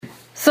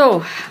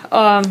So,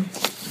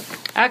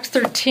 Acts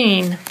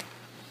 13,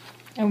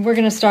 and we're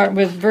going to start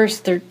with verse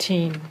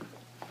 13,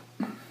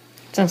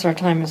 since our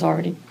time is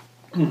already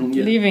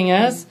leaving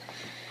us.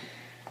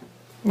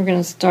 We're going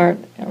to start,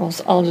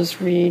 I'll just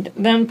read.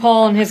 Then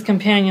Paul and his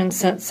companions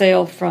set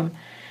sail from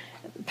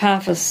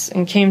Paphos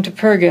and came to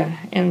Perga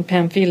in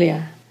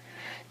Pamphylia.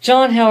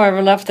 John,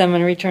 however, left them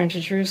and returned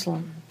to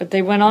Jerusalem. But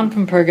they went on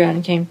from Perga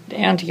and came to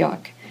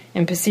Antioch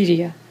in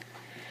Pisidia.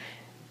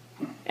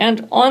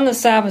 And on the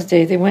Sabbath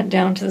day they went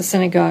down to the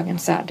synagogue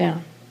and sat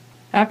down,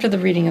 after the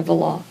reading of the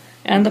law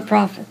and the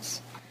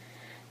prophets.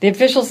 The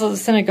officials of the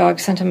synagogue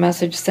sent a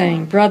message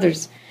saying,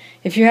 "Brothers,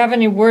 if you have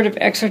any word of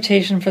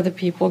exhortation for the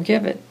people,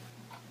 give it."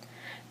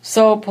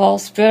 So Paul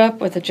stood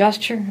up with a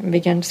gesture and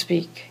began to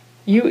speak.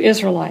 "You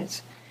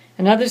Israelites,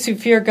 and others who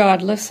fear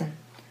God, listen.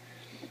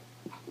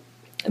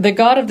 The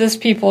God of this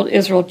people,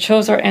 Israel,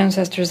 chose our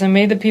ancestors and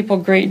made the people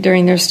great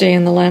during their stay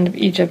in the land of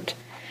Egypt.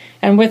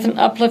 And with an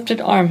uplifted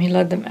arm he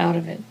led them out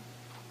of it.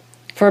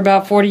 For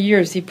about 40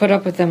 years he put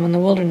up with them in the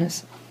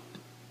wilderness.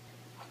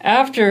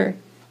 It's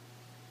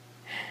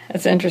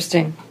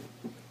interesting.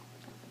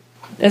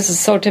 This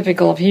is so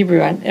typical of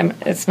Hebrew.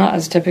 It's not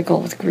as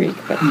typical with Greek,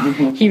 but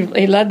he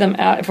led them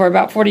out. For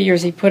about 40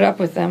 years he put up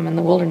with them in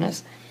the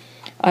wilderness.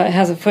 It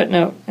has a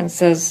footnote and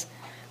says,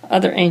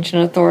 other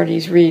ancient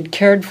authorities read,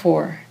 cared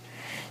for.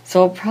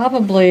 So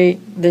probably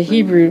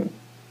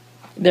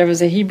there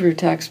was a Hebrew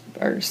text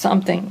or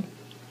something,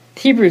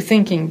 Hebrew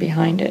thinking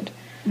behind it.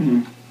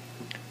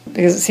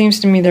 Because it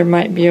seems to me there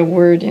might be a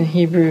word in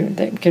Hebrew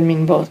that could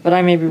mean both, but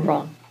I may be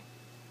wrong.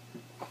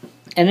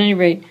 At any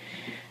rate,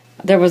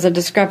 there was a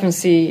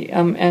discrepancy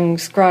among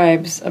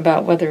scribes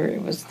about whether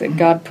it was that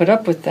God put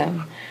up with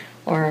them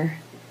or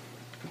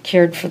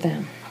cared for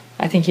them.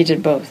 I think he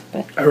did both.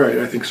 But all right,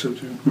 I think so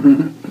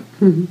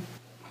too.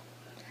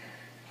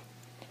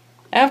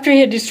 After he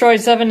had destroyed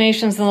 7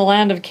 nations in the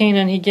land of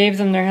Canaan, he gave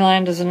them their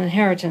land as an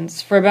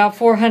inheritance for about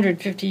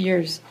 450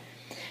 years.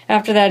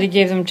 After that, he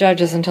gave them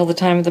judges until the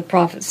time of the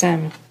prophet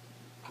Samuel.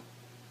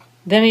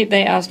 Then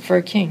they asked for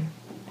a king,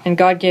 and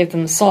God gave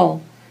them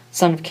Saul,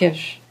 son of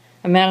Kish,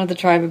 a man of the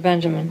tribe of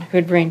Benjamin, who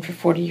had reigned for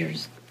 40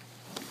 years.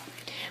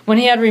 When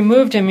he had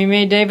removed him, he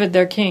made David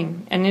their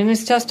king, and in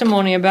his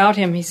testimony about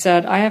him he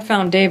said, "I have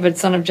found David,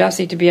 son of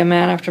Jesse, to be a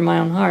man after my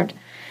own heart,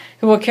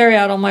 who will carry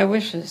out all my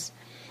wishes.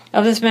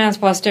 Of this man's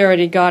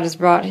posterity God has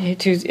brought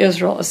to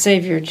Israel a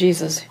Savior,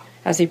 Jesus,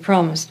 as he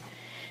promised.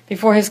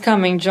 Before his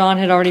coming, John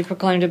had already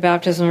proclaimed a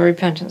baptism of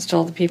repentance to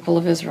all the people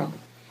of Israel.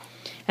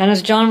 And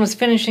as John was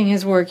finishing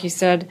his work, he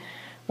said,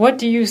 'What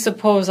do you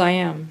suppose I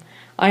am?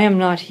 I am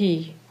not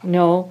he.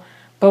 No,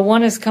 but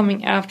one is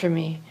coming after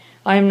me.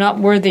 I am not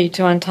worthy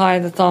to untie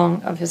the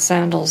thong of his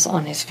sandals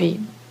on his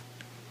feet.'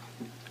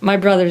 My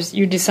brothers,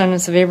 you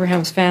descendants of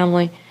Abraham's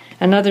family,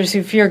 and others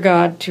who fear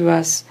God, to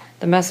us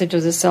the message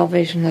of this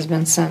salvation has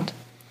been sent.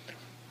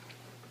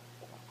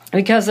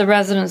 Because the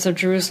residents of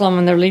Jerusalem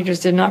and their leaders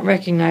did not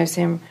recognize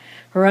him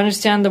or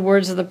understand the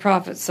words of the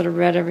prophets that are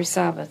read every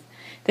Sabbath,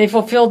 they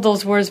fulfilled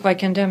those words by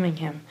condemning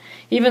him.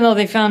 Even though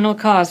they found no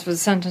cause for the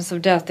sentence of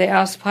death, they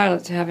asked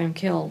Pilate to have him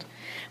killed.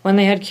 When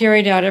they had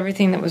carried out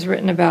everything that was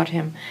written about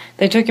him,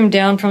 they took him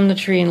down from the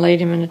tree and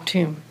laid him in a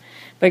tomb.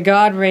 But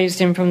God raised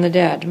him from the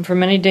dead, and for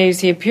many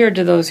days he appeared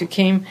to those who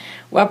came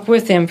up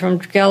with him from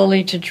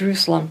Galilee to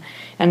Jerusalem,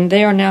 and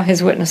they are now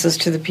his witnesses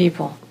to the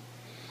people.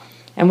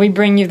 And we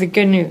bring you the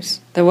good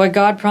news, that what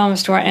God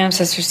promised to our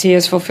ancestors he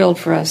has fulfilled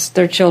for us,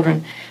 their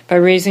children, by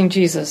raising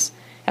Jesus.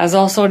 As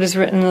also it is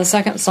written in the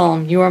 2nd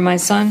Psalm, 'You are my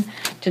son,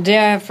 today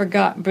I have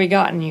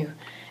begotten you.'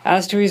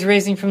 As to his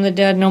raising from the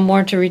dead, no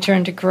more to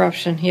return to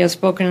corruption, he has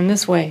spoken in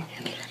this way,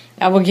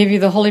 'I will give you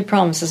the holy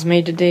promises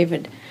made to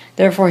David.'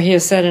 Therefore he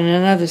has said in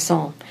another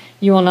psalm,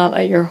 'You will not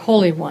let your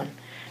Holy One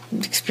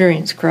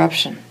experience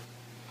corruption.'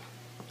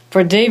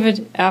 For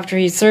David, after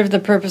he served the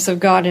purpose of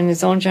God in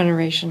his own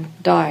generation,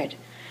 died,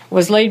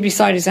 was laid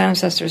beside his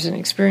ancestors, and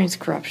experienced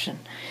corruption.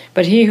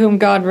 But he whom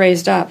God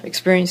raised up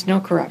experienced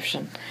no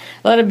corruption.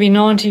 Let it be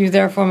known to you,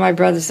 therefore, my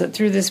brothers, that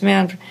through this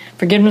man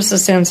forgiveness of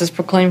sins is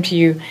proclaimed to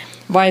you.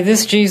 By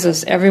this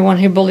Jesus, everyone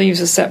who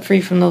believes is set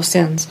free from those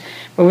sins,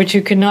 by which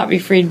you could not be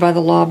freed by the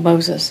law of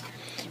Moses.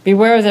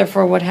 Beware,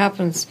 therefore, that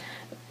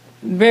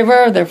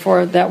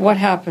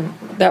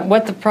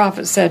what the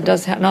prophet said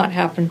does not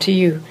happen to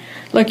you.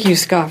 Look, you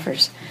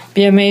scoffers,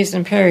 be amazed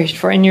and perish,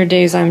 for in your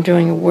days I am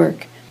doing a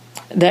work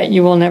that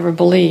you will never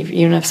believe,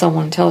 even if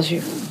someone tells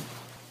you."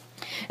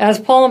 As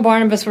Paul and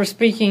Barnabas were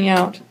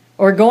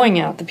going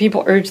out, the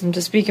people urged them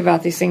to speak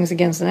about these things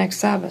against the next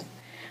Sabbath.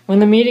 When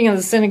the meeting of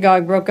the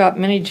synagogue broke up,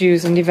 many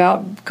Jews and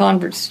devout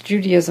converts to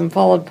Judaism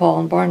followed Paul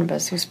and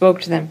Barnabas, who spoke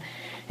to them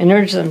and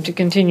urged them to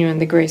continue in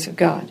the grace of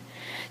God.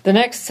 The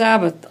next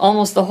Sabbath,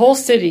 almost the whole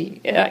city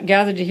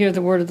gathered to hear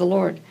the word of the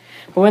Lord.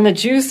 But when the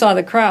Jews saw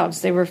the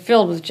crowds, they were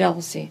filled with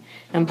jealousy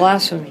and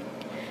blasphemy.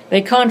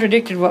 They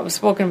contradicted what was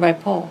spoken by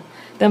Paul.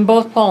 Then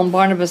both Paul and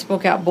Barnabas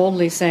spoke out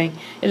boldly, saying,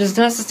 "It is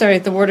necessary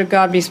that the word of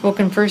God be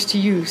spoken first to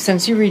you,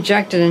 since you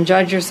rejected and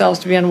judge yourselves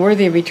to be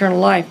unworthy of eternal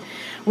life.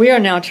 We are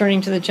now turning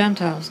to the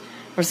Gentiles.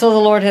 For For so the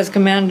Lord has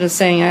commanded us,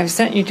 saying, I have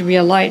sent you to be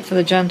a light for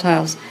the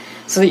Gentiles,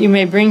 so that you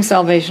may bring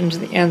salvation to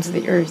the ends of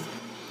the earth.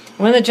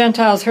 When the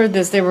Gentiles heard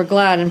this, they were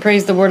glad and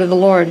praised the word of the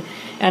Lord,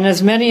 and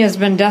as many as had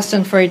been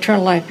destined for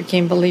eternal life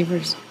became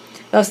believers.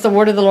 Thus the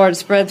word of the Lord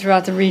spread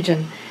throughout the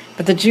region.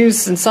 But the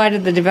Jews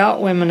incited the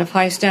devout women of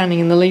high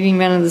standing and the leading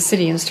men of the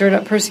city, and stirred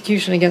up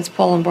persecution against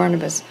Paul and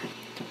Barnabas,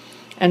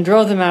 and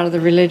drove them out of the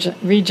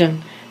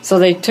region. So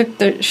they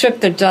shook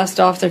the dust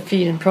off their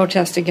feet and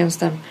protested against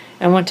them,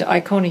 and went to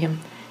Iconium.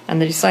 And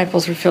the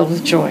disciples were filled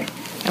with joy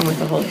and with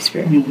the Holy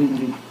Spirit.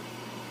 Mm-hmm.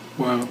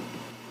 Wow.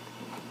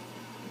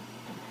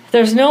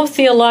 There's no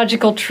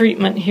theological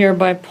treatment here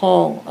by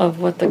Paul of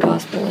what the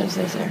gospel is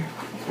there?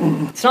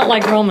 Mm-hmm. It's not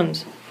like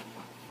Romans.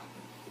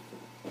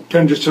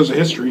 Kind of just tells a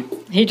history.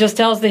 He just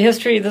tells the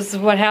history, this is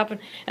what happened.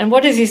 And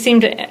what does he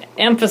seem to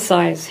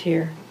emphasize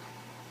here?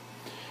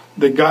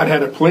 That God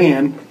had a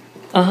plan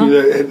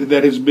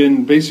that has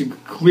been basically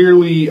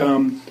clearly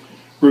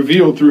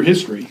revealed through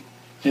history.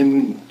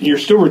 And you're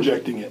still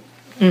rejecting it.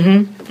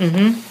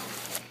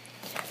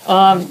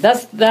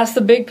 That's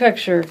the big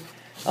picture.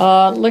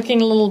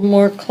 Looking a little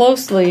more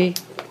closely,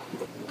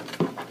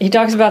 he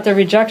talks about their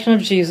rejection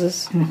of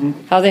Jesus,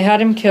 how they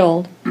had him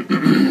killed,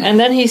 and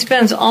then he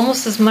spends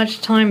almost as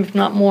much time, if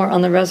not more,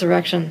 on the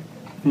resurrection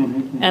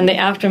and the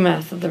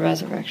aftermath of the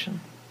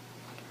resurrection.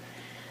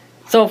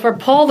 So for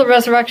Paul, the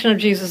resurrection of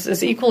Jesus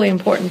is equally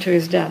important to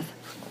his death.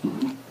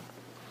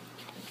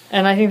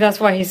 And I think that's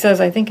why he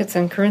says, I think it's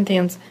in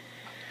Corinthians,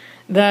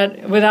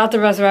 that without the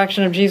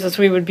resurrection of Jesus,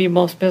 we would be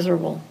most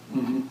miserable.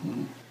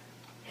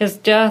 His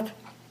death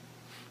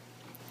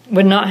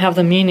would not have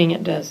the meaning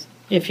it does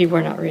if he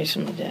were not raised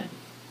from the dead.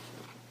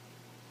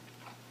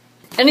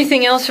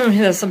 Anything else from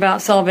this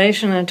about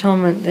salvation and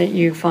atonement that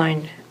you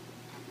find?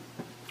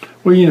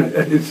 Well,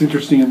 it's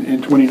interesting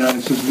in 29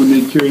 it says, when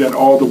they carried out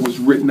all that was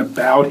written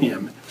about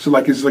him. So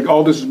it's like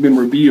all this has been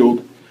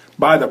revealed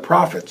by the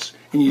prophets.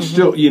 And you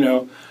still,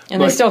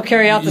 And they still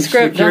carry out the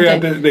script, don't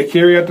they? They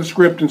carry out the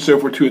script and so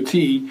forth to a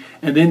T,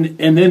 and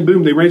then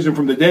boom, they raise him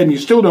from the dead, and you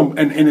still don't.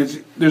 And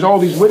there's all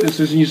these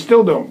witnesses, and you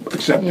still don't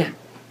accept it.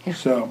 Yeah.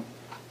 So,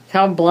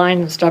 how blind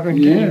and stubborn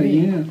can you be?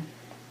 Yeah.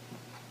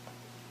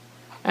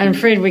 I'm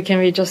afraid we can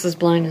be just as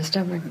blind and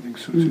stubborn. I think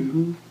so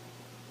too.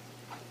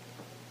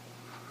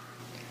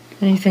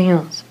 Anything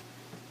else?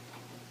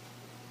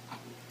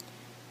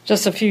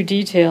 Just a few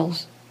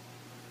details.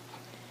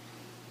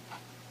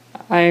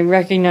 I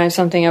recognize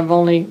something I've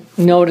only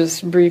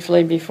noticed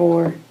briefly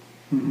before.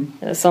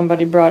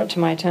 Somebody brought it to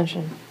my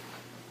attention.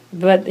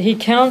 But he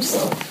counts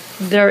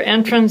their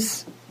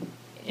entrance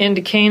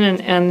into Canaan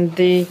and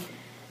the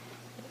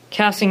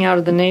casting out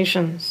of the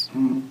nations,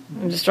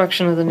 the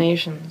destruction of the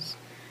nations.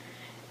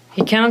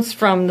 He counts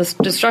from the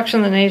destruction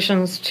of the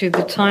nations to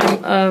the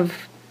time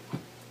of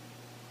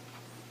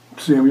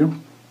Samuel.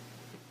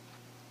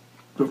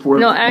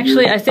 No,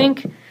 actually, I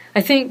think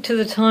to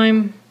the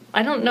time,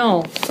 I don't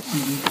know.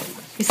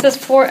 He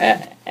says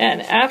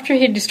and after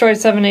he destroyed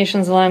 7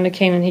 nations, the land of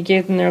Canaan, he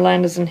gave them their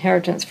land as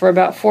inheritance for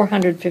about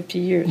 450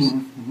 years.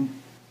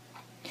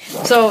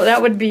 So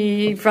that would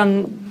be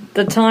from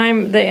the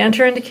time they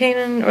enter into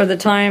Canaan, or the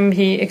time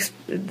he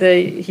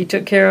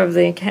took care of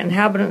the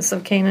inhabitants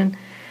of Canaan,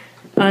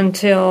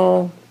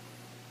 until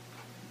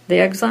the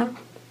exile.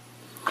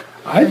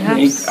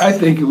 I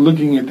think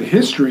looking at the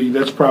history,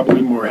 that's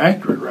probably more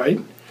accurate, right?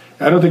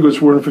 I don't think it was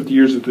 450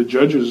 years that the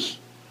judges.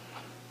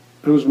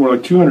 It was more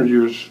like 200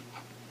 years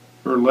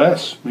or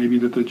less, maybe,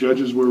 that the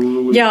judges were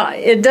ruling. Yeah,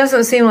 it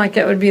doesn't seem like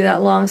it would be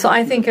that long. So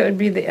I think it would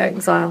be the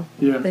exile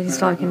that he's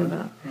talking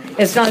about.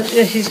 It's not.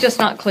 He's just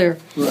not clear.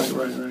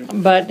 Right.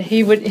 But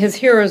his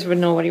hearers would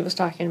know what he was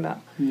talking about.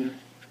 Yeah.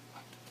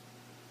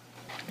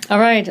 All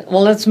right.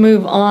 Well, let's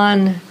move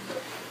on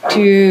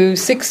to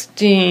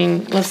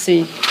 16. Let's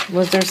see.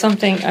 Was there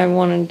something I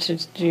wanted to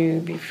do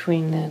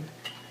between then?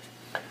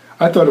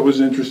 I thought it was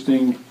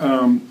interesting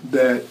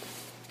that,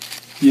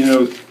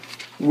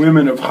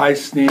 women of high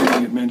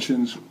standing, it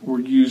mentions,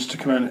 were used to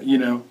kind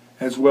of,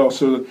 as well.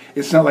 So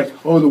it's not like,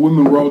 the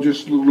women were all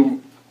just little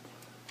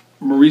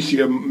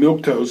Mauricia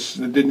milquetoast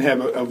that didn't have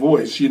a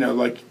voice,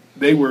 like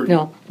they were.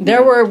 No,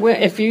 there were.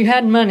 If you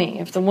had money,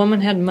 if the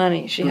woman had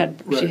money, she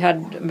had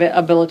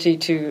ability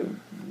to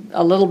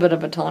a little bit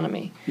of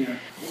autonomy. Yeah.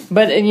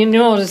 But you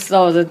notice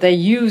though that they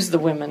use the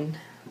women.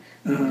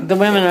 The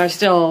women are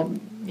still,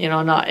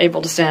 not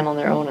able to stand on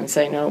their own and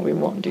say, no, we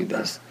won't do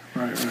this.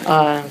 Right.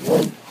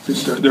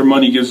 Their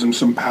money gives them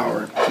some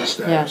power and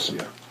status.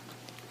 Yeah.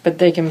 But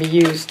they can be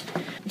used.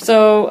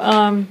 So,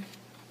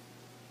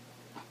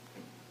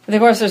 of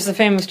course, there's the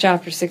famous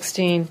chapter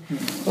 15,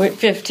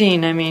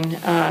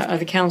 of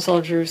the Council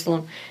of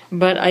Jerusalem.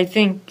 But I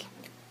think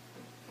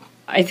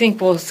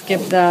we'll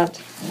skip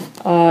that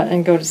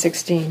and go to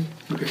 16.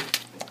 Okay.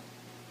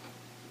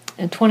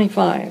 And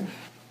 25.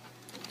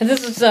 And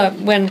this is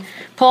when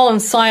Paul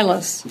and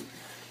Silas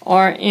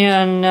are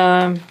in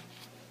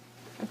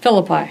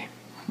Philippi.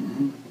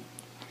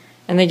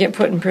 And they get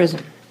put in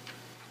prison.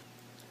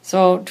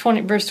 So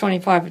verse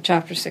 25 of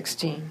chapter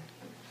 16.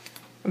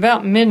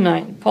 About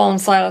midnight, Paul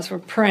and Silas were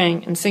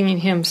praying and singing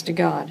hymns to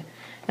God,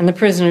 and the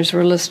prisoners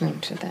were listening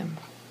to them.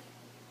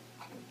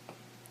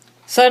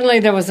 Suddenly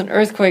there was an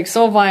earthquake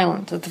so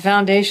violent that the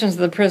foundations of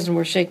the prison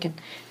were shaken,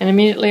 and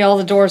immediately all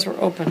the doors were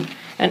opened,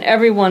 and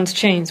everyone's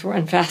chains were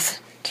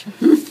unfastened.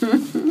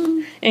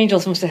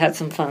 Angels must have had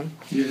some fun.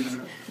 Yeah.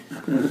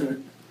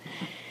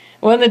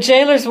 When the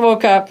jailers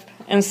woke up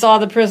and saw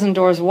the prison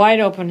doors wide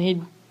open,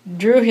 he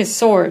drew his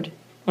sword.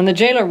 When the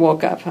jailer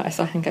woke up, I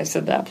think I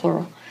said that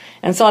plural,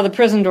 and saw the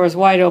prison doors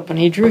wide open,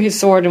 he drew his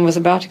sword and was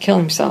about to kill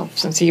himself,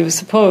 since he was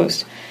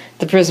supposed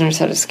the prisoners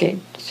had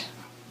escaped.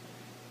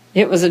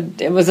 It was a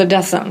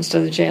death sentence to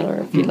the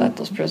jailer if he let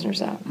those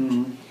prisoners out.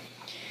 Mm-hmm.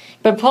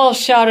 But Paul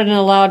shouted in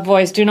a loud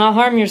voice, "Do not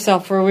harm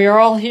yourself, for we are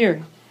all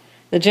here."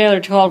 The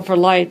jailer called for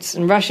lights,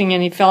 and rushing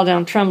in, he fell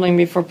down trembling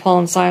before Paul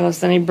and Silas.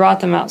 Then he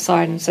brought them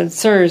outside and said,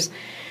 "Sirs,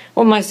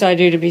 what must I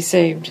do to be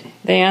saved?"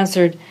 They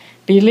answered,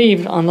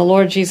 "Believe on the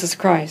Lord Jesus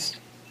Christ,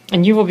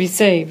 and you will be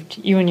saved,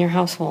 you and your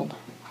household."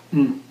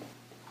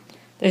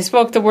 They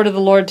spoke the word of the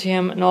Lord to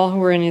him and all who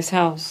were in his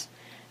house.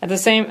 At the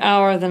same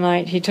hour of the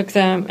night he took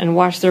them and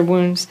washed their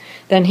wounds.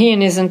 Then he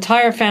and his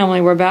entire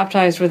family were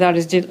baptized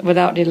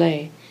without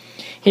delay.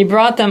 He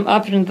brought them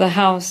up into the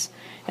house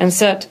and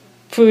set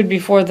food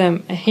before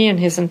them, and he and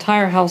his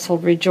entire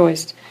household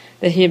rejoiced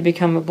that he had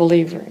become a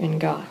believer in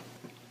God.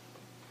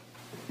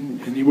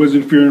 And he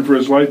wasn't fearing for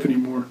his life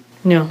anymore.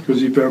 No. Because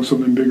he found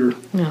something bigger.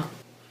 No.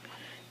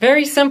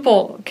 Very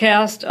simple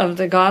cast of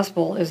the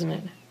gospel, isn't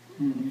it?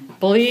 Mm-hmm.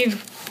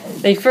 Believe.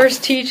 They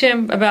first teach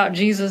him about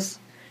Jesus,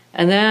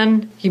 and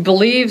then he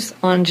believes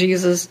on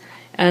Jesus,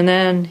 and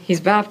then he's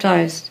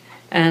baptized,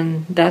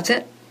 and that's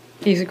it.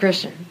 He's a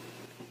Christian.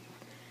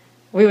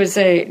 We would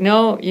say,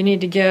 no, we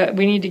need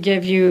to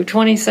give you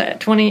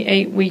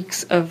 28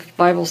 weeks of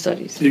Bible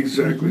studies.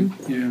 Exactly,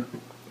 yeah.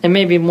 And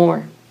maybe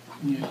more.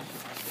 Yeah.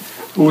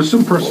 Well, with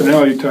some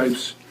personality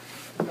types,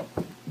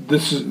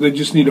 they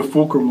just need a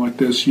fulcrum like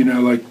this,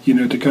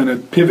 to kind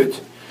of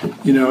pivot,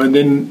 and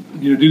then,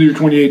 do their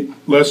 28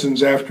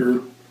 lessons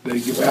after they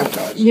get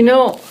baptized.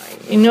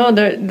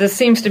 This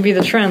seems to be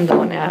the trend,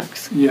 though, in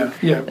Acts. Yeah,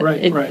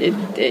 right.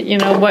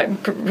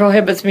 What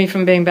prohibits me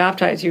from being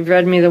baptized? You've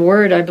read me the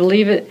word, I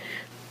believe it,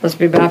 let's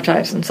be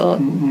baptized. And so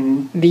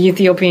the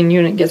Ethiopian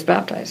eunuch gets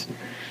baptized.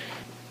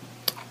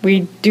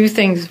 We do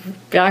things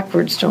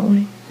backwards, don't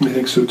we? I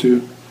think so,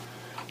 too.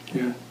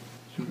 Yeah.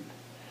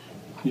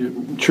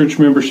 Church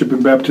membership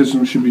and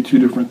baptism should be two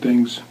different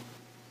things.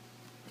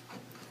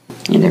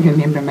 And I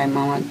remember my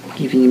mom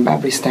giving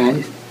Bible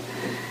studies,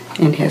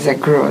 and as a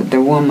girl,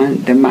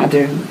 the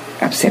mother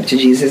accepted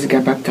Jesus,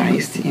 got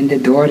baptized, and the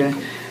daughter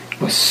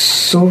was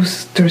so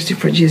thirsty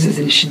for Jesus,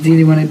 and she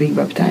didn't want to be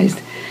baptized,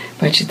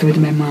 but she told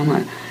my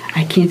mama,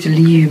 "I can't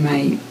leave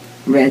my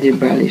red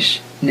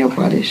nail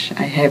polish.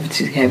 I have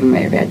to have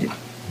my red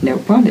nail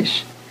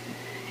polish."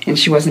 And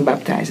she wasn't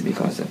baptized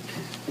because of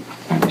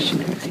polishing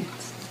her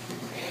hands.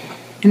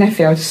 And I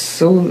felt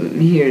so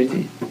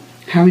weird.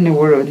 How in the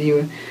world do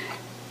you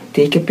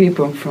take a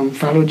people from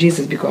follow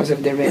Jesus because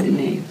of their red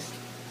nails?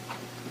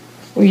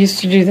 We used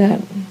to do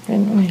that,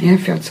 didn't we? Yeah, I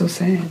felt so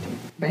sad.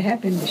 But it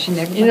happened. She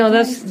never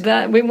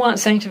baptized. We want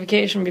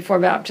sanctification before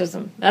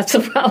baptism. That's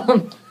the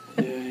problem.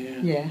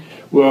 Yeah.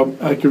 Well,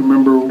 I can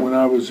remember when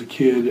I was a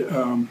kid,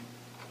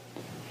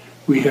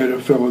 we had a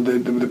fellow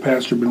that the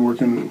pastor had been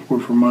working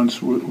with for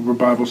months with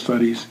Bible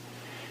studies,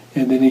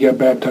 and then he got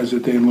baptized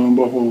that day, and lo and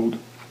behold,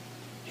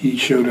 he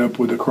showed up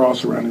with a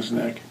cross around his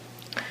neck.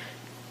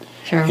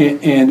 Sure.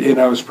 And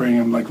I was praying,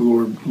 I'm like,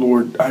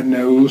 Lord, I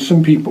know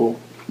some people.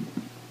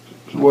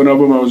 One of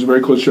them I was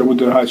very close to. I went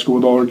to high school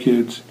with all her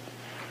kids.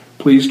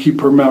 Please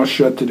keep her mouth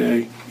shut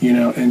today,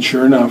 And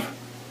sure enough,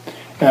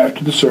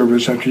 after the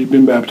service, after he'd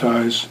been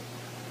baptized,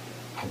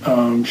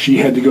 she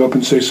had to go up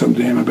and say something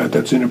to him about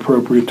that's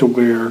inappropriate to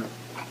wear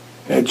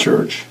at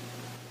church.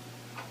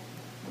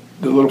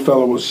 The little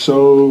fellow was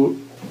so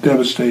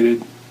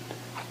devastated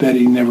that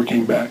he never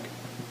came back.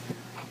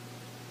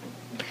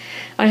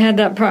 I had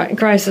that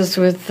crisis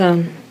with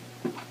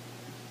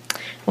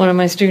one of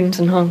my students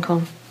in Hong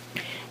Kong.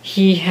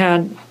 He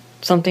had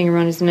something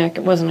around his neck.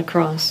 It wasn't a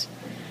cross,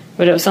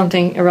 but it was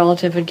something a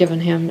relative had given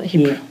him that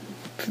he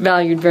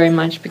valued very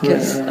much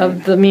because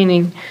of the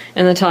meaning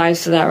and the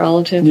ties to that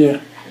relative.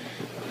 Yeah.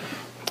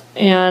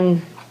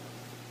 And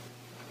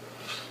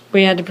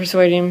we had to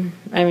persuade him.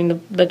 I mean,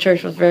 the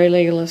church was very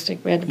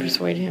legalistic. We had to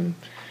persuade him.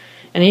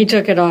 And he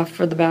took it off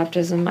for the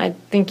baptism. I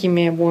think he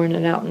may have worn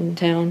it out in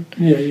town.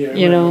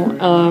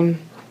 Right.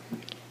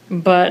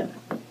 But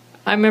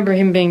I remember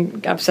him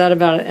being upset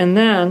about it. And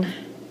then,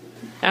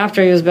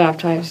 after he was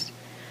baptized,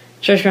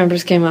 church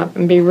members came up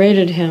and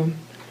berated him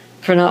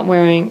for not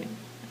wearing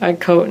a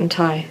coat and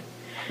tie.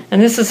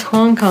 And this is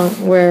Hong Kong,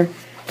 where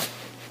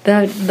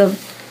not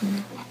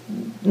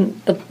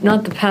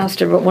the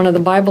pastor, but one of the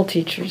Bible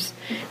teachers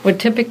would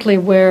typically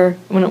wear,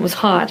 when it was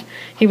hot,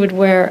 he would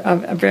wear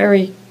a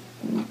very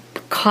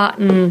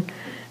cotton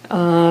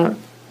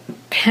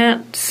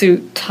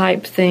pantsuit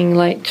type thing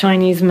like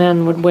Chinese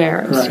men would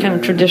wear. It was kind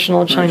of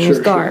traditional Chinese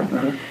garb.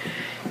 Sure.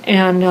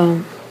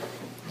 And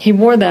he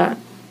wore that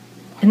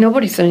And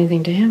nobody said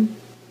anything to him.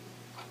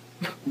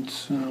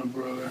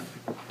 Brother.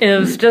 It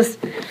was just...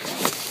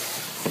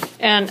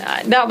 And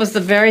that was the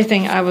very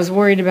thing I was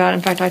worried about.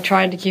 In fact, I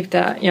tried to keep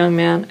that young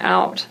man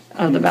out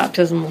of the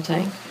baptismal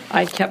tank.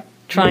 I kept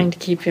trying to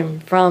keep him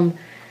from,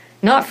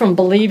 not from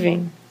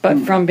believing, but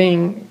from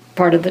being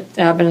part of the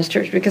Adventist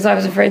church, because I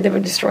was afraid they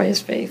would destroy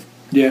his faith.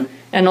 Yeah.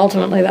 And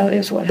ultimately, that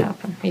is what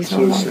happened. He's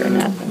no longer an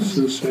Adventist.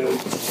 So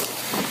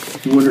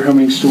sad. You wonder how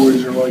many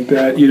stories are like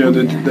that,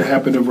 that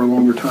happened over a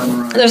longer time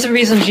around. There's a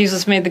reason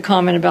Jesus made the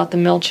comment about the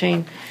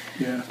millstone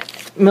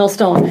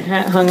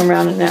hung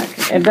around a neck.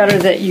 It's better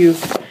that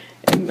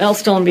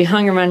millstone be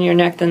hung around your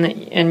neck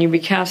and you be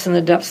cast in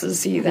the depths of the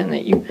sea than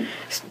that you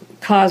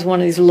cause one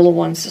of these little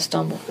ones to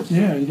stumble.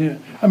 Yeah.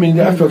 I mean,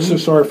 I felt so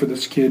sorry for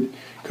this kid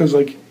because,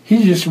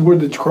 he just wore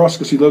the cross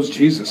because he loves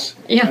Jesus.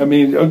 Yeah. I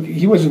mean,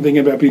 he wasn't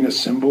thinking about being a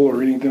symbol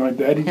or anything like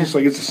that. He just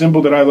it's a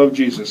symbol that I love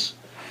Jesus.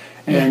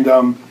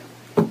 And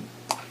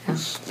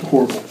it's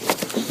horrible.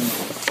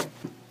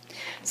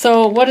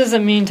 So what does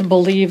it mean to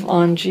believe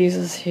on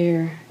Jesus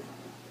here?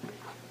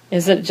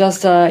 Is it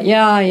just a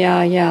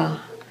yeah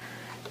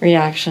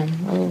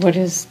reaction? What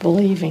is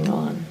believing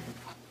on?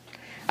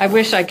 I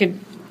wish I could,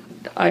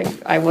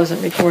 I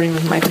wasn't recording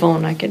with my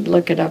phone. I could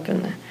look it up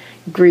in the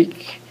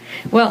Greek.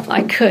 Well,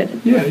 I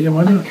could. Yeah,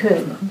 why not? I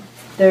could.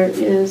 There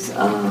is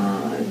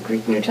a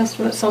Greek New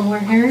Testament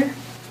somewhere here.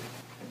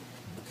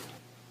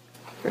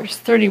 Verse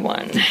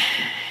 31.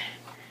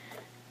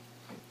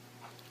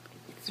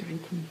 It's written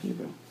in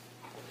Hebrew.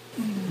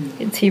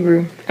 It's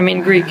Hebrew. I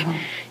mean, Greek.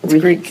 It's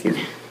Greek.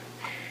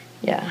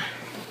 Yeah.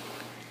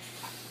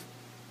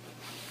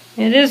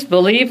 It is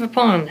believe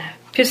upon.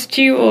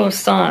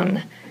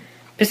 Pistuosan.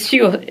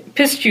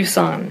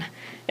 Pistusan.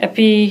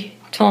 Epi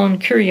ton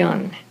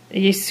kurion.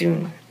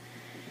 Yesun.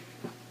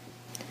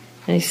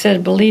 And he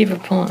said, believe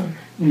upon.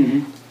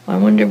 Mm-hmm. I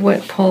wonder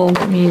what Paul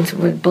means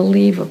with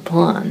believe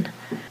upon.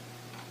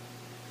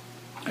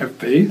 Have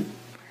faith?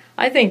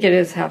 I think it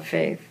is have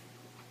faith.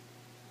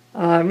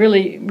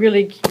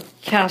 Really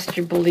cast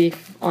your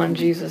belief on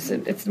Jesus.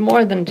 It's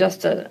more than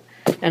just an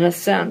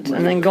assent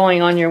and then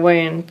going on your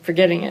way and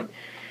forgetting it.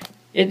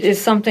 It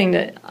is something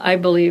that I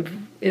believe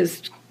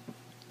is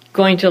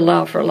going to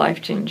allow for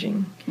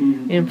life-changing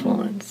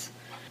influence.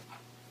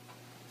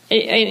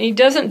 He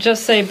doesn't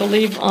just say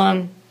believe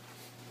on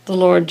the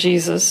Lord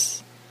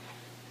Jesus.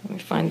 Let me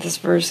find this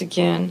verse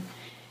again.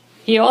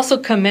 He also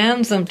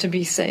commands them to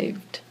be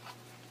saved.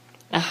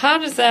 Now, how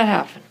does that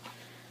happen?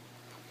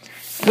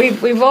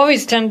 We've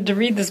always tended to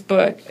read this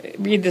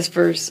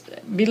verse,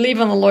 believe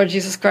on the Lord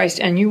Jesus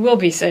Christ and you will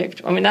be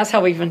saved. I mean, that's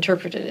how we've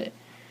interpreted it.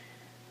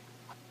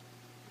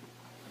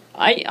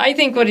 I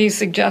think what he's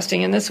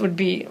suggesting, and this would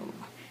be,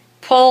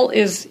 Paul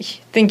is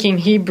thinking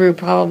Hebrew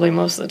probably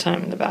most of the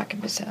time in the back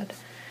of his head.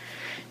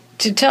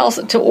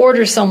 To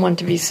order someone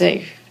to be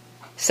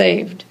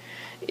saved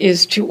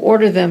is to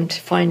order them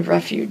to find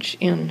refuge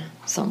in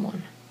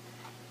someone.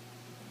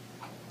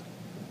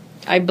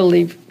 I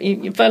believe,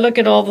 if I look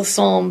at all the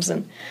Psalms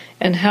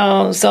and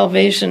how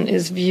salvation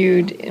is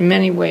viewed in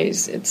many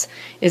ways, it's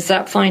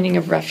that finding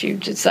of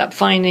refuge. It's that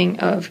finding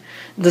of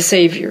the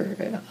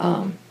Savior.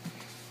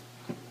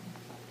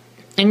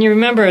 And you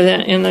remember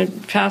that in the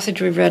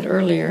passage we read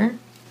earlier,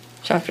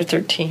 chapter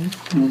 13.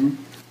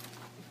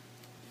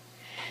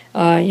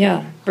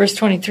 Verse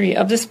 23.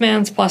 Of this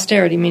man's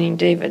posterity, meaning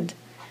David,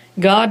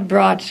 God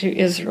brought to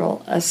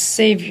Israel a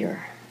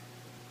Savior.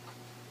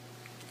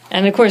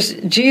 And of course,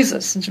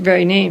 Jesus, its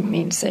very name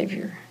means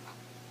Savior.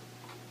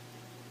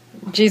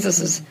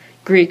 Jesus is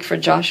Greek for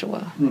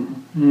Joshua.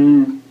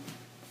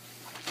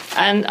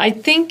 And I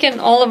think in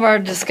all of our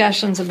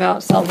discussions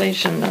about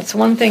salvation, that's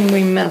one thing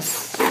we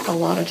miss a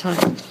lot of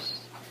times.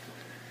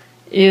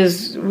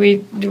 Is we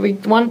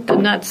want the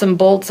nuts and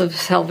bolts of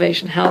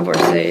salvation, how we're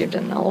saved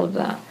and all of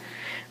that.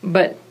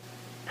 But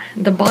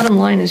the bottom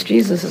line is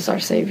Jesus is our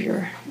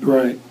Savior.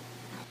 Right.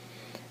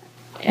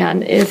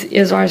 And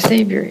is our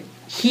Savior.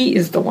 He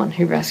is the one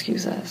who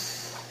rescues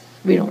us.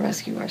 We don't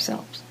rescue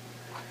ourselves.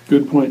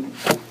 Good point.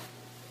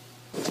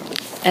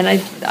 And I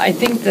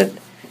think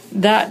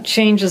that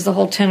changes the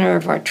whole tenor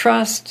of our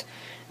trust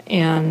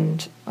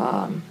and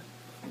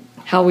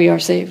how we are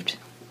saved.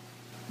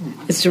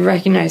 It's to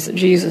recognize that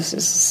Jesus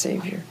is the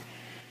Savior.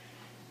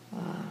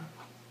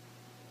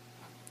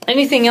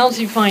 Anything else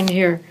you find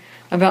here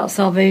about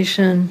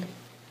salvation?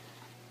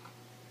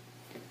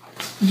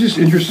 It's just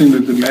interesting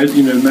that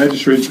the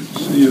magistrates,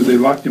 they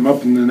locked him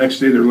up and the next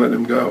day they're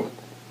letting him go.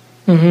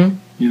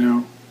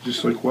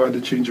 Just like, why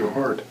the change of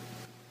heart?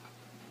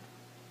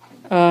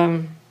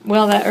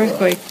 Well, that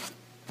earthquake,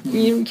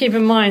 you keep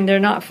in mind, they're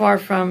not far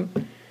from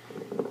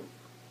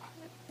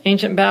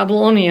ancient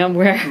Babylonia,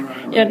 where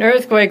an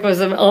earthquake was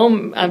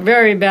a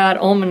very bad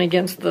omen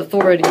against the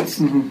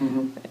authorities.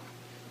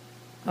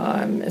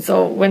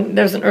 So when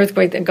there's an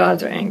earthquake, the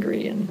gods are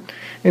angry, and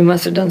we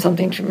must have done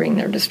something to bring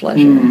their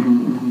displeasure.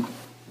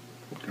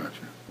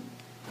 Gotcha.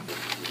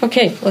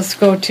 Okay, let's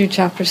go to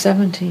chapter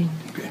 17.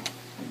 Okay.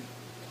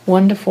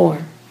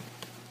 1-4.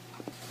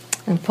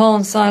 And after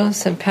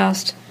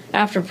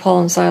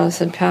Paul and Silas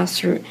had passed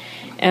through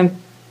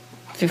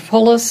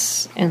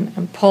Amphipolis and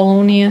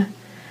Apollonia.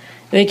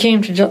 They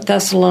came to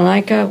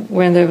Thessalonica,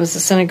 where there was the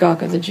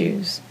synagogue of the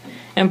Jews.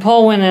 And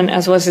Paul went in,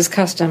 as was his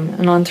custom,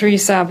 and on 3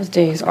 Sabbath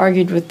days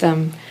argued with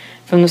them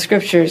from the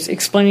Scriptures,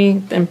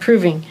 explaining and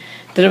proving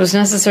that it was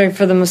necessary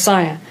for the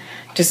Messiah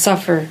to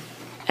suffer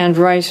and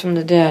rise from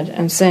the dead,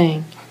 and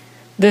saying,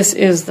 "This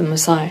is the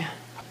Messiah,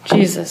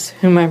 Jesus,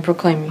 whom I am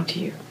proclaiming to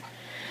you."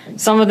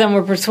 Some of them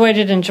were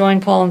persuaded and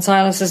joined Paul and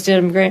Silas, as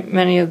did a great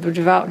many of the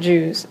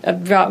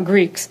devout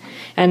Greeks,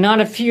 and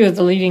not a few of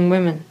the leading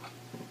women.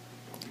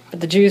 But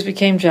the Jews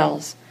became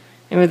jealous,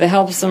 and with the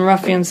help of some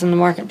ruffians in the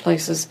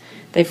marketplaces,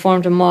 they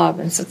formed a mob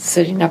and set the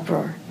city in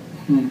uproar.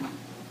 And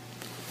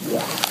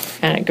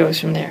it goes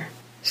from there.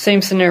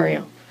 Same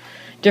scenario.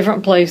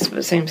 Different place,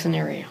 but same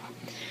scenario.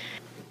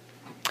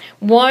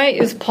 Why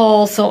is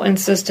Paul so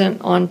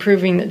insistent on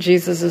proving that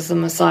Jesus is the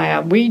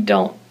Messiah? We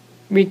don't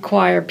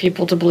require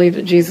people to believe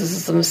that Jesus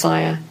is the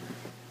Messiah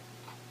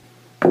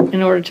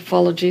in order to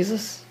follow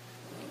Jesus.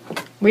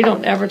 We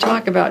don't ever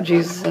talk about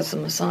Jesus as the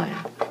Messiah.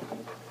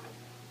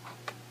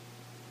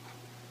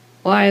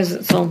 Why is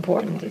it so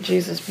important that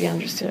Jesus be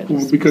understood?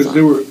 Well, because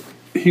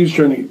he was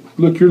trying to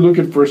look. You're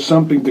looking for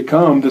something to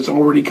come that's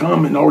already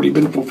come and already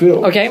been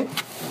fulfilled. Okay.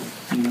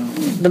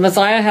 The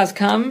Messiah has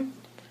come.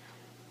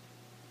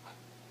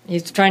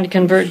 He's trying to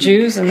convert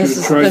Jews, and this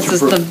is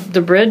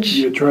the bridge.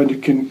 Yeah, trying to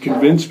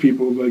convince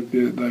people like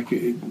it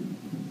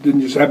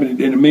didn't just happen,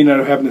 and it may not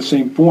have happened in the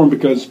same form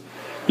because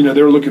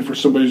they were looking for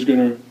somebody who's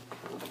going to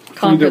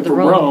conquer the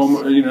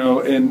Romans.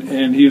 Rome,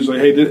 and he was like,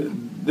 hey,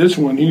 this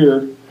one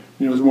here,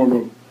 is more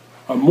of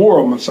a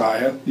moral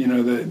Messiah,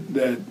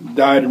 that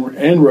died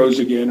and rose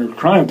again or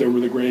triumphed over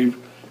the grave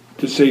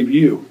to save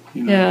you.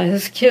 Yeah,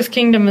 his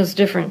kingdom is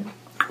different.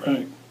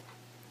 Right.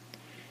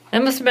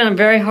 That must have been a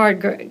very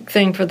hard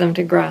thing for them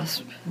to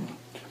grasp.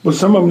 Well,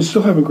 some of them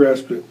still haven't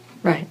grasped it.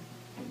 Right.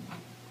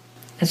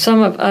 And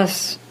some of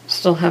us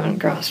still haven't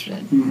grasped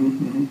it.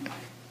 Mm-hmm.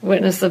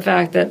 Witness the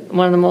fact that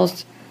one of the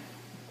most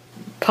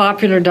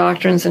popular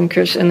doctrines in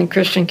the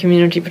Christian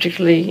community,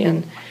 particularly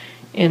in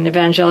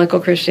evangelical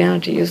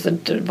Christianity, is the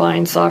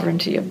divine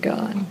sovereignty of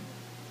God.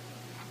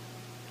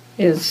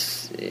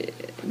 Is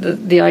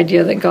the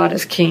idea that God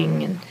is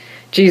king and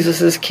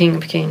Jesus is King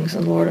of kings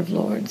and Lord of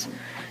lords.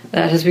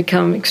 That has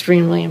become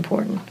extremely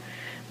important.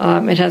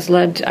 It has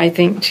led, I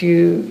think,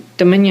 to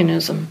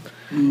dominionism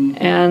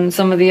and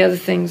some of the other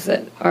things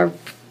that are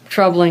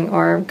troubling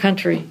our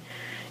country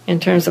in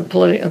terms of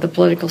the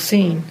political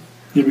scene.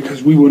 Yeah,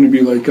 because we want to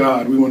be like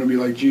God. We want to be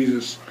like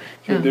Jesus.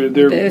 So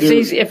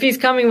if he's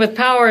coming with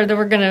power, then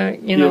we're going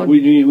to,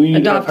 we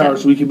need that power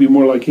so we can be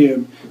more like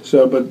him.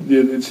 So, but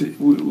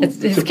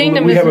his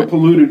kingdom. We have a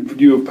polluted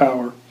view of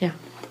power. Yeah,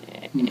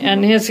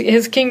 and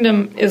his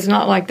kingdom is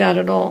not like that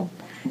at all.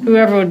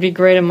 Whoever would be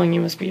great among you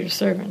must be your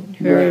servant.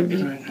 Whoever would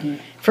be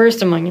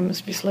first among you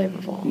must be slave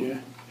of all. Yeah,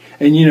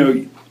 and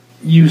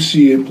you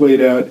see it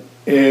played out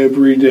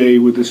every day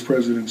with this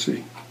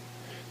presidency.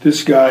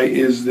 This guy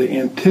is the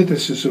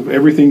antithesis of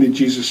everything that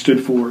Jesus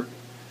stood for.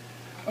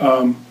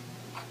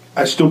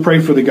 I still pray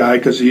for the guy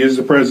because he is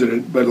the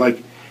president, but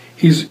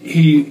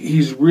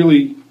he's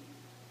really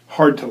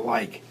hard to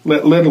like,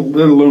 let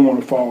alone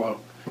want to follow.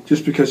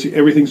 Just because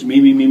everything's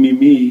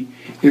me.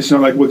 It's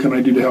not like, what can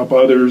I do to help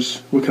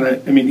others? What can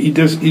I mean,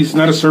 he's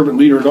not a servant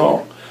leader at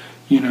all,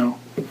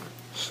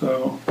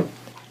 So,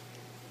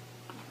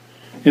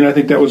 and I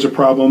think that was a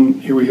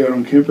problem here we had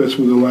on campus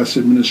with the last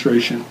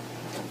administration,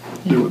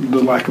 the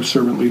lack of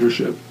servant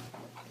leadership.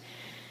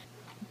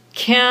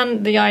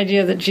 Can the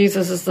idea that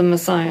Jesus is the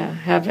Messiah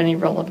have any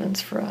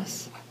relevance for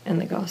us in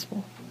the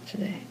gospel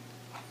today?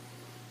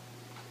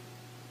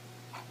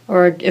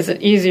 Or is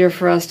it easier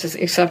for us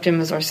to accept him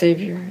as our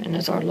Savior and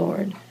as our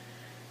Lord?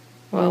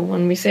 Well,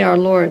 when we say our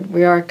Lord,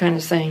 we are kind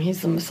of saying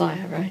he's the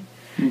Messiah, right?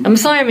 Mm-hmm. A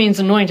Messiah means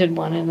anointed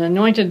one, and the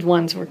anointed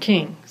ones were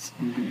kings.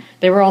 Mm-hmm.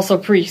 They were also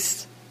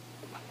priests.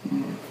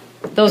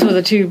 Mm-hmm. Those were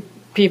the two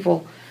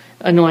people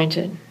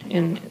anointed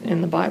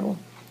in the Bible.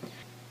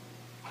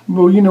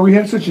 Well, we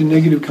have such a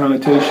negative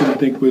connotation, I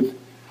think, with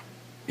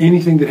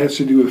anything that has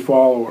to do with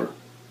follower.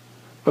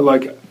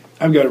 But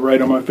I've got it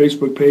right on my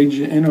Facebook page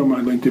and on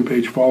my LinkedIn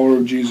page, follower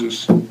of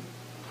Jesus.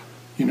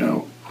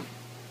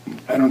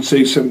 I don't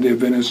say Seventh-day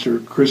Adventist or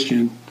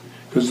Christian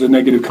because the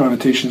negative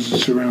connotations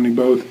surrounding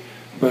both.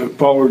 But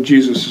follower of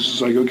Jesus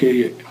is like,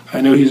 okay,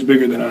 I know he's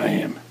bigger than I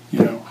am,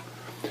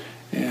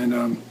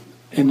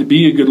 And to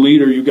be a good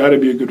leader, you've got to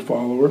be a good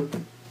follower.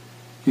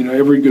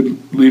 Every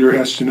good leader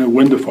has to know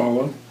when to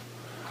follow,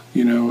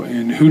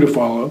 and who to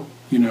follow,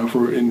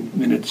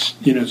 and it's,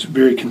 it's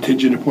very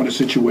contingent upon a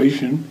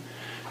situation.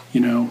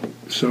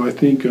 So I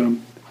think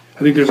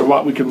there's a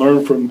lot we can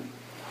learn from,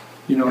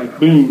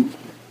 boom,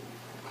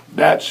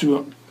 that's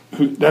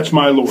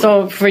my Lord.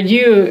 So for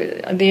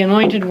you, the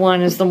anointed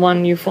one is the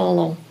one you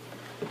follow.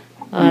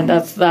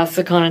 That's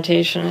the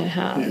connotation it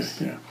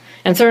has. Yeah.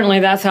 And certainly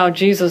that's how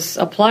Jesus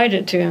applied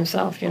it to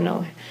himself,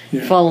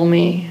 Follow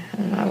me,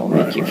 and I will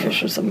make you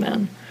fishers of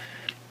men.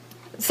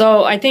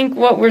 So I think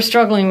what we're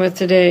struggling with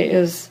today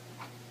is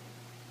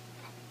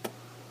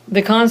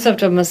the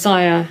concept of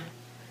Messiah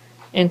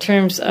in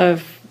terms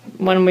of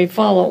one we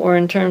follow, or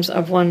in terms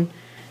of one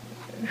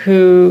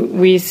who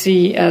we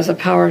see as a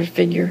power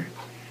figure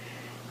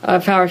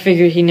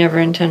he never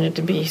intended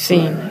to be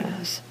seen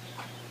as.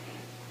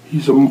 He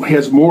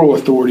has moral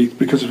authority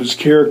because of his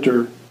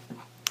character.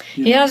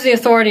 He has the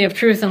authority of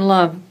truth and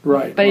love,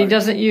 right? But he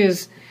doesn't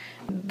use.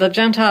 The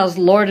Gentiles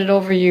lord it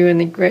over you,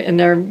 and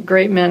their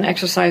great men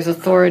exercise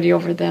authority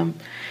over them,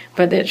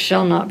 but it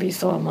shall not be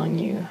so among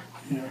you.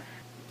 Yeah.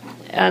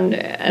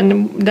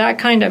 And that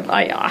kind of,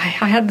 I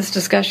had this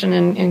discussion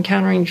in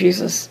Encountering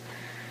Jesus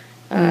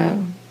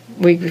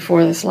week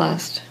before this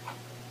last.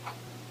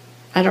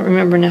 I don't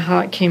remember now how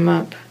it came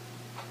up,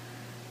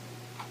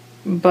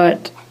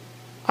 but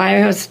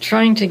I was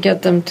trying to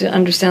get them to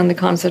understand the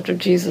concept of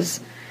Jesus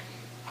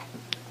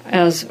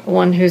as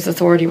one whose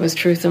authority was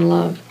truth and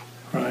love.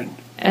 Right.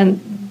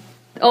 And,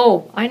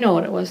 I know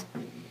what it was.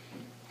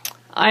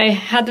 I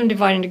had them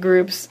divide into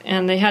groups,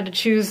 and they had to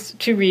choose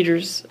two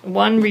readers.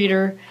 One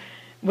reader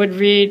would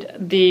read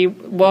the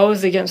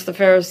woes against the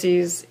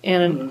Pharisees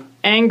in an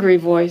angry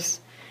voice,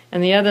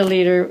 and the other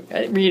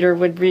reader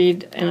would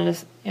read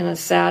in a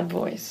sad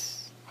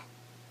voice.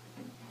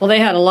 Well, they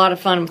had a lot of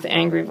fun with the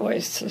angry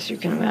voice, as you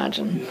can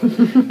imagine.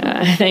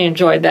 They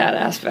enjoyed that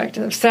aspect.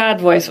 The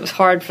sad voice was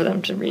hard for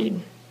them to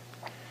read.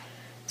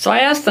 So I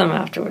asked them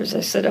afterwards, I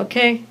said,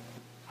 okay,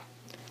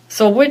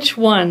 so which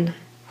voice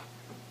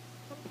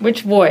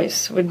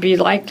would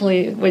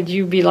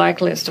you be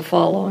likeliest to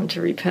follow and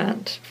to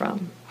repent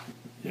from?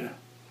 Yeah.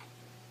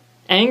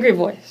 Angry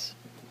voice.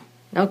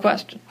 No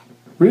question.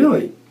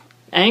 Really?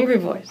 Angry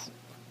voice.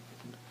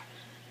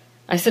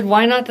 I said,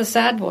 why not the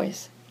sad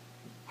voice?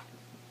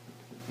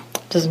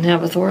 Doesn't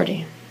have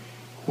authority.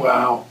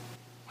 Wow.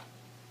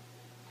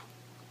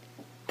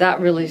 That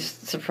really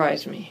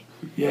surprised me.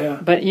 Yeah.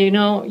 But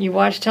you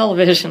watch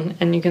television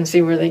and you can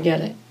see where they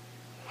get it.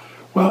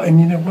 Well, and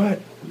you know what?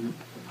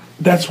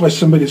 That's why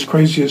somebody as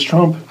crazy as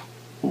Trump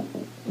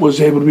was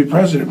able to be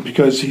president,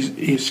 because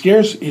he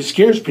scares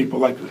people.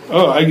 Like,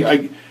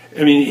 I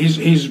mean,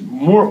 he's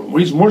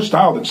more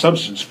style than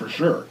substance for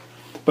sure,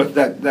 but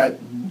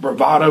that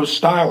bravado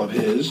style of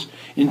his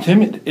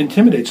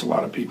intimidates a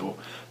lot of people.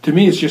 To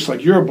me, it's just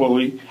like, you're a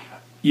bully.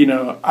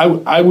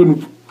 I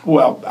wouldn't.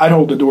 Well, I'd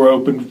hold the door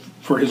open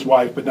for his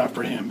wife, but not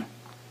for him.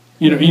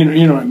 You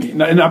know what I mean?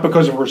 Not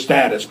because of her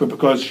status, but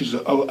because she's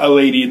a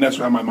lady, and that's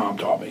what my mom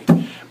taught me.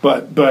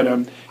 But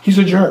he's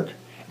a jerk,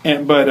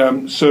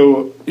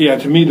 so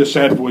to me the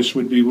sad voice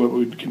would be what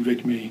would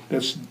convict me.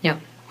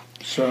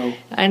 So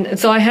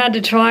I had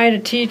to try to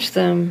teach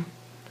them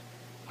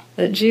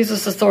that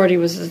Jesus' authority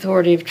was the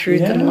authority of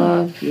truth and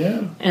love,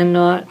 and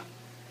not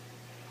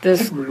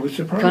this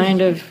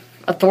kind of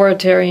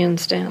authoritarian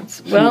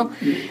stance. Well,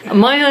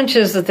 my hunch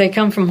is that they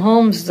come from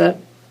homes that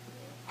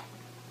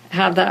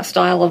have that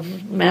style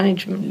of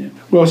management. Yeah.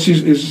 Well,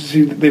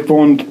 they've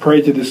fallen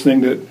prey to this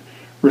thing that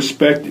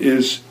respect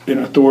is, and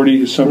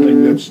authority is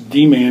something that's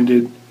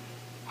demanded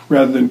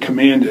rather than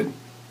commanded.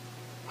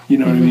 You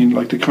know what I mean?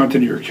 Like the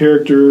content of your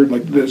character,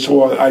 like this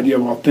whole idea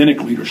of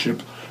authentic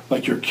leadership,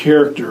 like your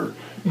character,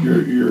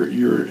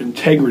 your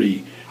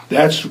integrity.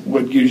 That's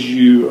what gives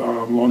you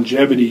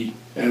longevity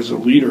as a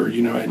leader,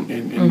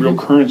 and real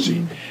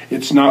currency.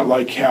 It's not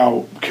like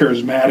how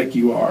charismatic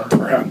you are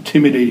or how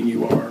intimidating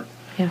you are.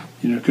 Yeah.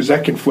 Because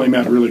that can flame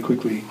out really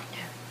quickly. Yeah.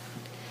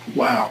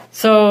 Wow.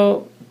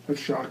 So that's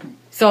shocking.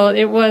 So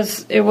it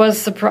was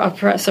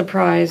a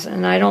surprise,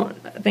 and I don't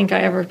think I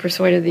ever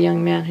persuaded the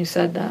young man who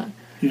said that.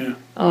 Yeah.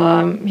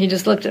 He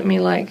just looked at me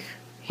like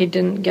he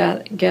didn't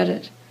get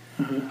it.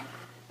 And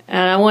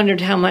I wondered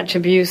how much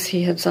abuse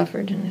he had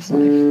suffered in his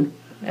life.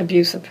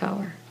 Abuse of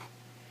power.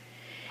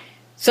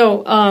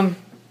 So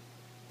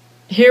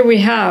here we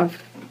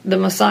have the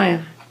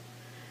Messiah,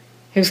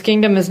 whose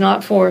kingdom is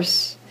not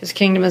force, his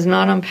kingdom is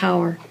not on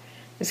power,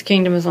 his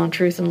kingdom is on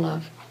truth and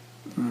love.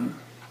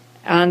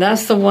 And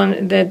that's the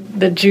one that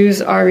the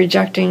Jews are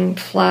rejecting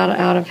flat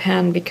out of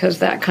hand, because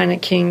that kind of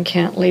king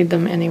can't lead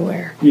them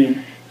anywhere,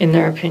 in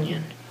their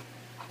opinion.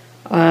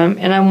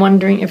 And I'm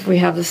wondering if we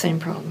have the same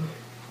problem.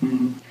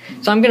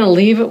 So I'm going to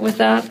leave it with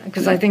that,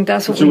 because I think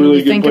that's what we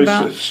need to think about. It's a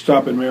really good place to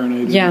stop and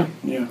marinate. Yeah.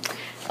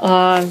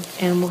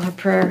 And we'll have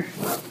prayer,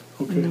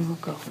 and then we'll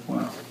go.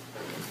 Wow.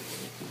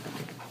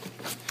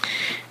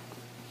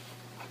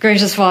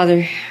 Gracious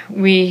Father,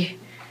 we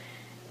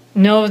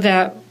know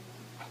that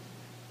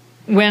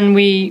when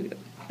we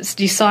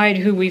decide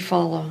who we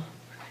follow,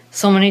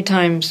 so many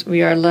times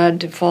we are led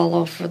to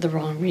follow for the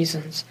wrong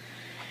reasons.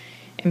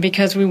 And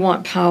because we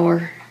want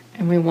power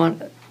and we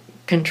want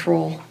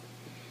control.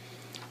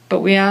 But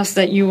we ask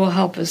that you will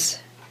help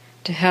us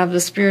to have the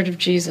Spirit of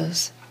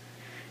Jesus,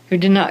 who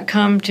did not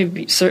come to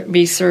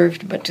be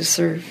served, but to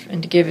serve,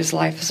 and to give his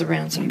life as a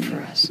ransom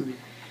for us.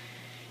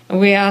 And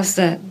we ask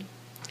that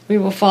we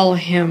will follow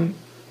him,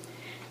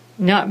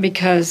 not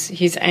because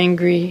he's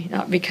angry,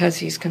 not because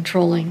he's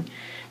controlling,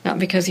 not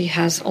because he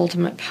has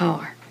ultimate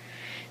power,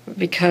 but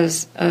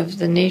because of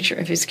the nature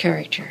of his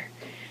character,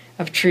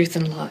 of truth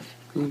and love.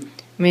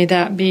 May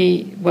that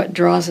be what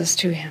draws us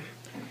to him.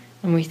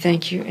 And we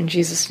thank you in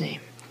Jesus'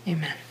 name.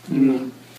 Amen. Amen.